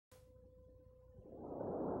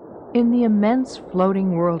In the immense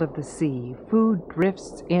floating world of the sea, food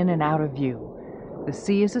drifts in and out of view. The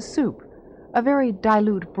sea is a soup, a very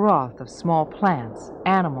dilute broth of small plants,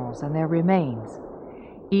 animals, and their remains.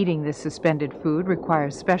 Eating this suspended food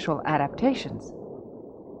requires special adaptations.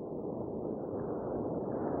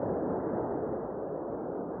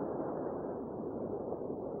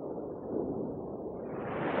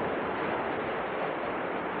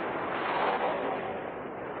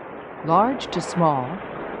 Large to small,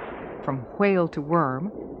 from whale to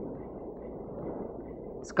worm,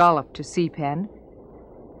 scallop to sea pen,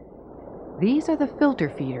 these are the filter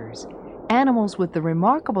feeders, animals with the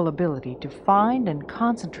remarkable ability to find and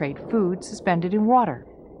concentrate food suspended in water.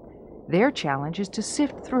 Their challenge is to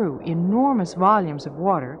sift through enormous volumes of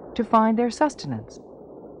water to find their sustenance.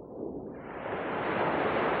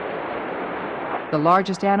 The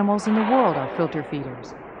largest animals in the world are filter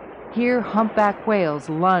feeders. Here, humpback whales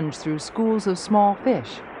lunge through schools of small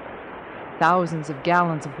fish. Thousands of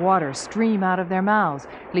gallons of water stream out of their mouths,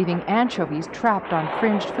 leaving anchovies trapped on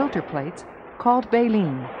fringed filter plates called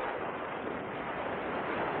baleen.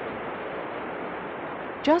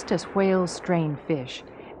 Just as whales strain fish,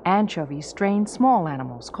 anchovies strain small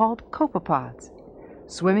animals called copepods.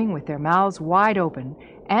 Swimming with their mouths wide open,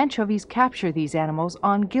 anchovies capture these animals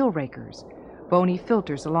on gill rakers, bony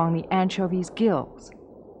filters along the anchovies' gills.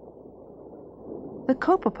 The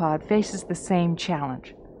copepod faces the same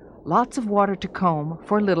challenge. Lots of water to comb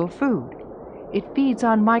for little food. It feeds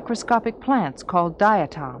on microscopic plants called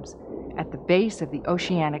diatoms at the base of the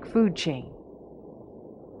oceanic food chain.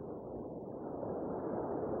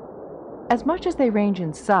 As much as they range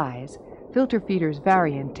in size, filter feeders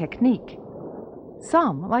vary in technique.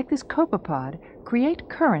 Some, like this copepod, create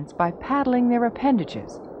currents by paddling their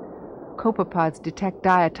appendages. Copepods detect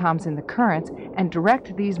diatoms in the currents and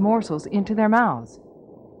direct these morsels into their mouths.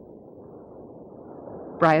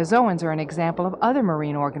 Bryozoans are an example of other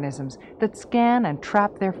marine organisms that scan and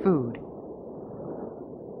trap their food.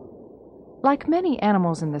 Like many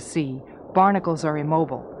animals in the sea, barnacles are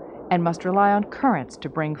immobile and must rely on currents to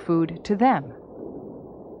bring food to them.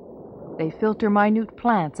 They filter minute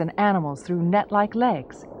plants and animals through net-like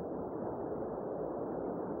legs.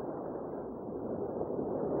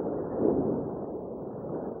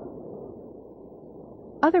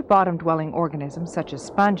 Other bottom-dwelling organisms, such as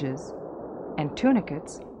sponges and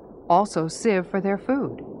tunicates, also sieve for their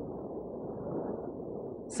food.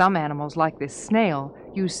 Some animals, like this snail,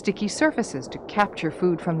 use sticky surfaces to capture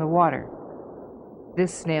food from the water.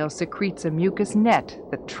 This snail secretes a mucus net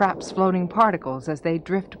that traps floating particles as they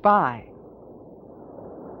drift by.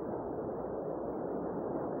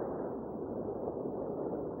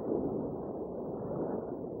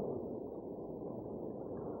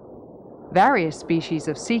 Various species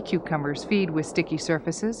of sea cucumbers feed with sticky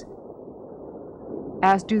surfaces,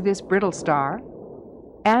 as do this brittle star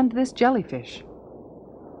and this jellyfish.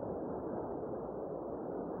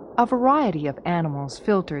 A variety of animals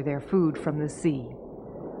filter their food from the sea.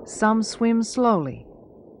 Some swim slowly.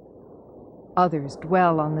 Others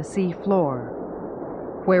dwell on the sea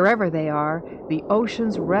floor. Wherever they are, the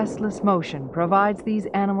ocean's restless motion provides these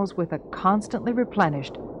animals with a constantly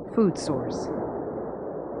replenished food source.